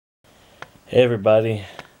Hey everybody,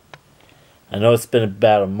 I know it's been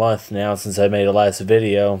about a month now since I made a last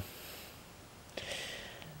video,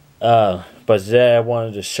 but today I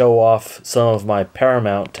wanted to show off some of my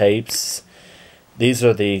Paramount tapes. These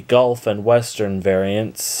are the Gulf and Western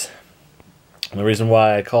variants. And the reason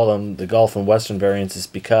why I call them the Gulf and Western variants is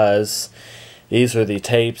because these are the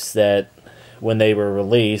tapes that, when they were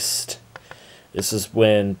released, this is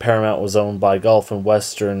when Paramount was owned by Gulf and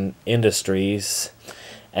Western Industries.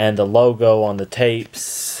 And the logo on the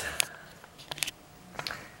tapes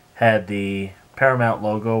had the Paramount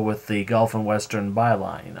logo with the Gulf and Western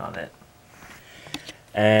byline on it.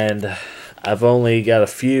 And I've only got a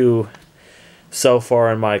few so far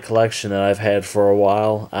in my collection that I've had for a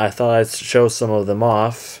while. I thought I'd show some of them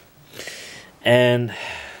off. And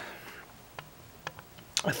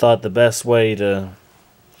I thought the best way to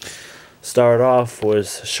start off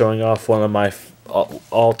was showing off one of my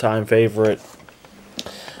all-time favorite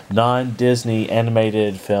non-Disney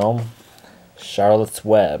animated film, Charlotte's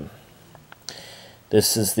Web.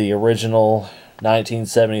 This is the original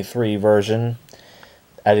 1973 version.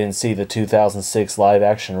 I didn't see the 2006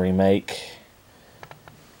 live-action remake.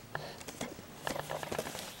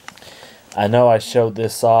 I know I showed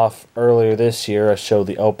this off earlier this year. I showed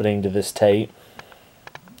the opening to this tape.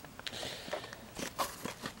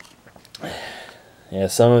 Yeah,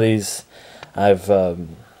 some of these I've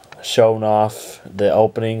shown off the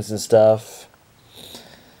openings and stuff,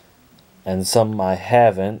 and some I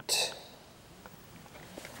haven't.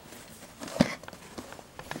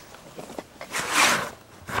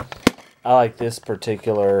 I like this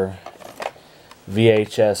particular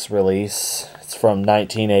VHS release. It's from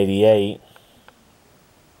 1988.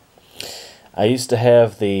 I used to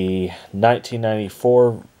have the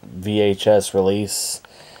 1994 VHS release.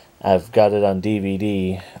 I've got it on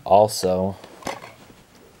DVD also.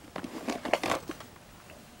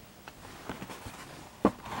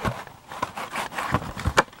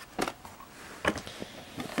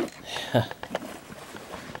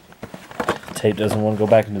 Tape doesn't want to go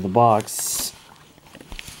back into the box.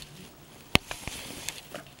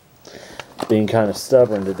 It's being kind of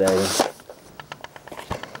stubborn today.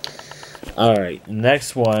 Alright,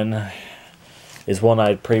 next one is one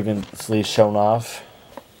I'd previously shown off.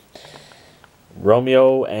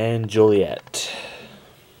 Romeo and Juliet.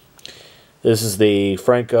 This is the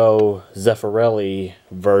Franco Zeffirelli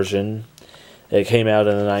version. It came out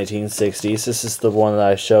in the 1960s. This is the one that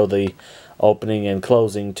I show the opening and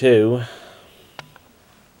closing to.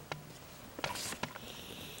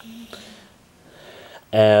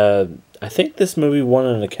 I think this movie won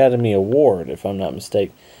an Academy Award, if I'm not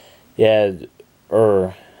mistaken. Yeah,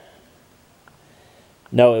 no,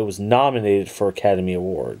 it was nominated for Academy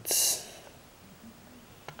Awards.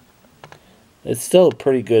 It's still a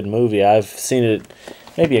pretty good movie. I've seen it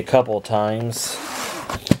maybe a couple of times.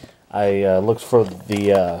 I looked for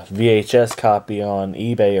the VHS copy on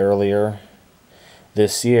eBay earlier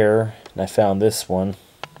this year, and I found this one.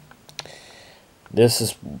 This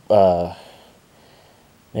is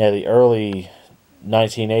the early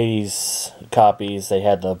 1980s copies. They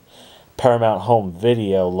had the Paramount Home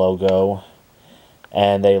Video logo,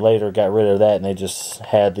 and they later got rid of that, and they just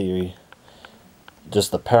had the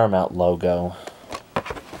Paramount logo.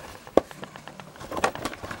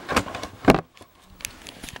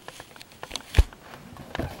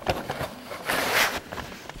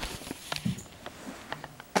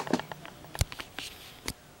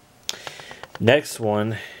 Next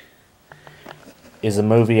one is a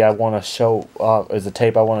movie I want to show off, is a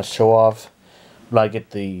tape I want to show off when I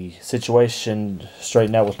get the situation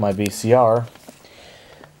straightened out with my VCR.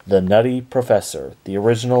 The Nutty Professor, the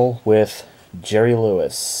original with Jerry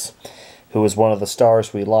Lewis, who was one of the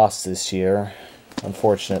stars we lost this year,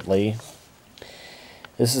 unfortunately.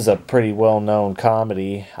 This is a pretty well-known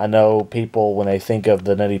comedy. I know people, when they think of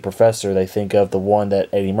the Nutty Professor, they think of the one that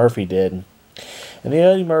Eddie Murphy did. And the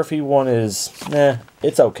Eddie Murphy one is,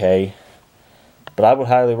 it's okay. But I would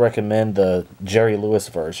highly recommend the Jerry Lewis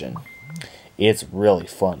version. It's really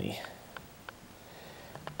funny.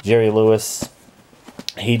 Jerry Lewis,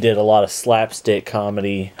 he did a lot of slapstick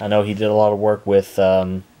comedy. I know he did a lot of work with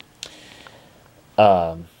Dean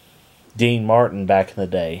Martin back in the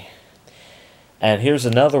day. And here's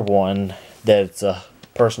another one that's a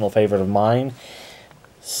personal favorite of mine.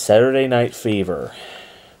 Saturday Night Fever.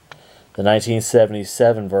 The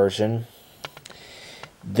 1977 version.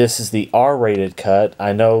 This is the R-rated cut.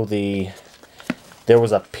 I know there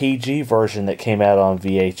was a PG version that came out on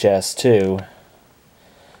VHS too.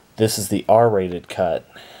 This is the R-rated cut.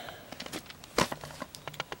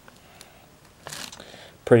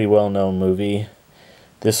 Pretty well-known movie.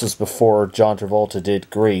 This was before John Travolta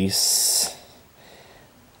did Grease.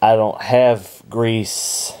 I don't have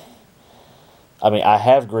Grease. I mean, I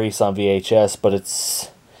have Grease on VHS, but it's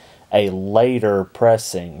a later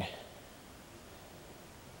pressing.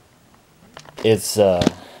 It's kind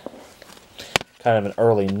of an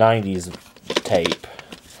early 90s tape.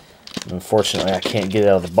 Unfortunately, I can't get it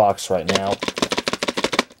out of the box right now.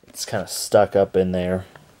 It's kind of stuck up in there.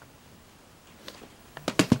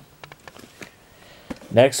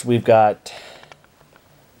 Next, we've got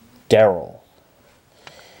Daryl.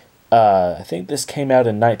 I think this came out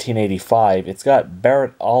in 1985. It's got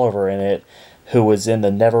Barrett Oliver in it, who was in The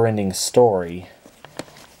Neverending Story.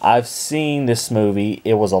 I've seen this movie.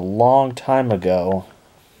 It was a long time ago.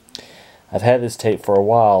 I've had this tape for a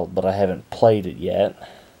while, but I haven't played it yet.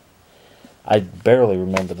 I barely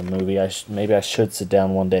remember the movie. Maybe I should sit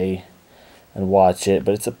down one day and watch it,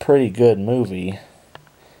 but it's a pretty good movie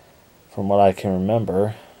from what I can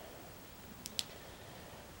remember.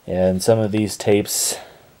 And some of these tapes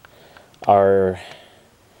are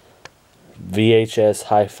VHS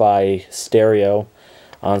hi-fi stereo.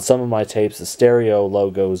 On some of my tapes, the stereo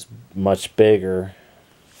logo is much bigger.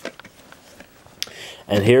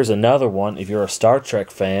 And here's another one, if you're a Star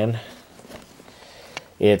Trek fan.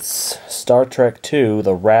 It's Star Trek II,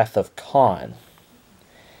 The Wrath of Khan.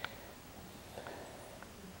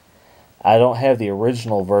 I don't have the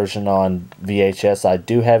original version on VHS. I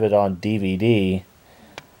do have it on DVD.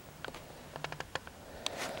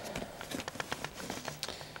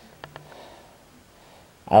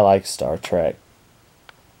 I like Star Trek.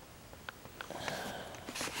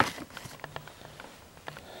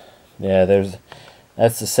 Yeah,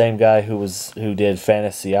 that's the same guy who did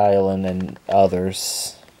Fantasy Island and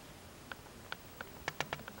others.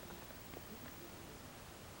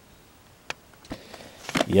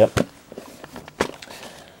 Yep.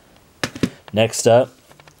 Next up,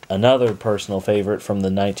 another personal favorite from the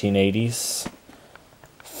 1980s,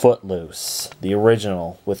 Footloose, the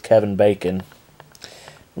original with Kevin Bacon.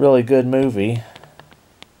 Really good movie.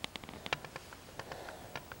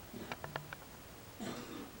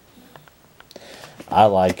 I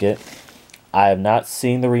like it. I have not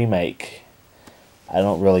seen the remake. I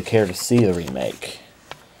don't really care to see the remake.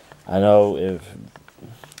 I know if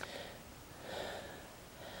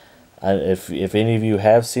any of you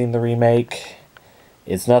have seen the remake,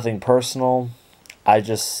 it's nothing personal. I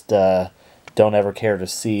just don't ever care to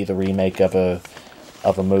see the remake of a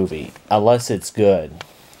movie unless it's good.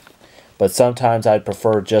 But sometimes I'd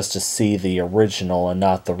prefer just to see the original and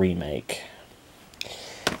not the remake.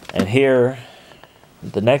 And here,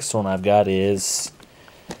 the next one I've got is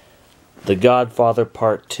The Godfather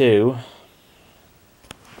Part 2.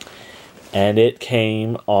 And it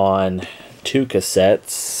came on 2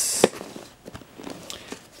 cassettes.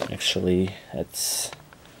 Actually, that's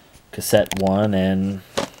cassette 1 and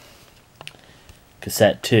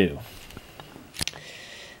cassette 2.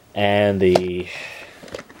 And it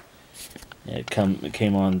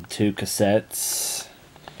came on 2 cassettes.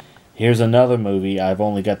 Here's another movie. I've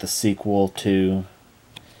only got the sequel to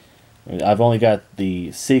The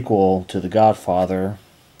Godfather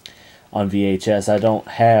on VHS. I don't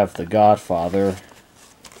have The Godfather,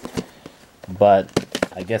 but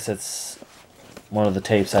I guess it's one of the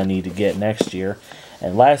tapes I need to get next year.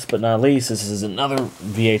 And last but not least, this is another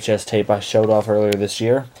VHS tape I showed off earlier this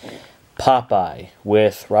year, Popeye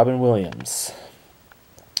with Robin Williams.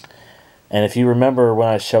 And if you remember when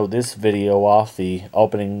I showed this video off, the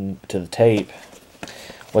opening to the tape,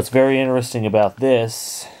 what's very interesting about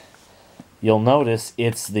this, you'll notice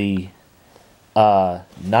it's the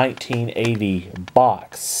 1980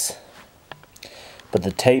 box. But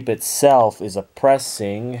the tape itself is a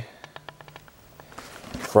pressing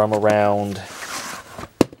from around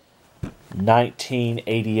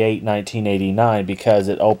 1988, 1989, because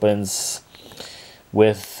it opens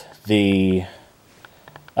with the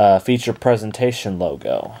feature presentation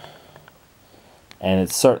logo. And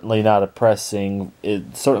it's certainly not a pressing,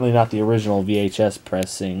 it's certainly not the original VHS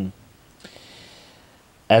pressing,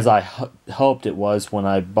 as I hoped it was when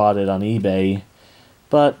I bought it on eBay,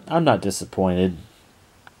 but I'm not disappointed.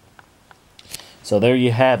 So there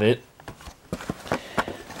you have it.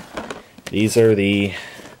 These are the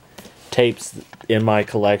tapes in my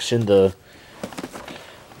collection, the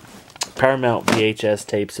Paramount VHS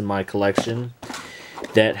tapes in my collection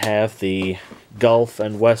that have the Gulf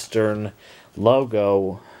and Western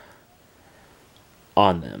logo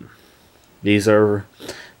on them. These are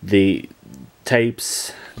the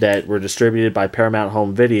tapes that were distributed by Paramount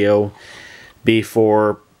Home Video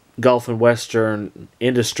before Gulf and Western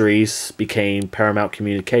Industries became Paramount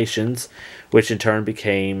Communications, which in turn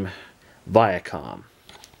became Viacom,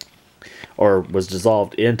 or was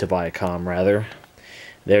dissolved into Viacom rather.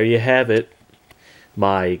 there you have it.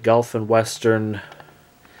 My Gulf and Western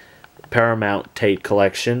Paramount tape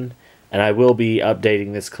collection. And I will be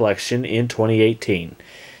updating this collection in 2018.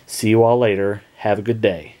 See you all later. Have a good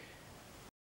day.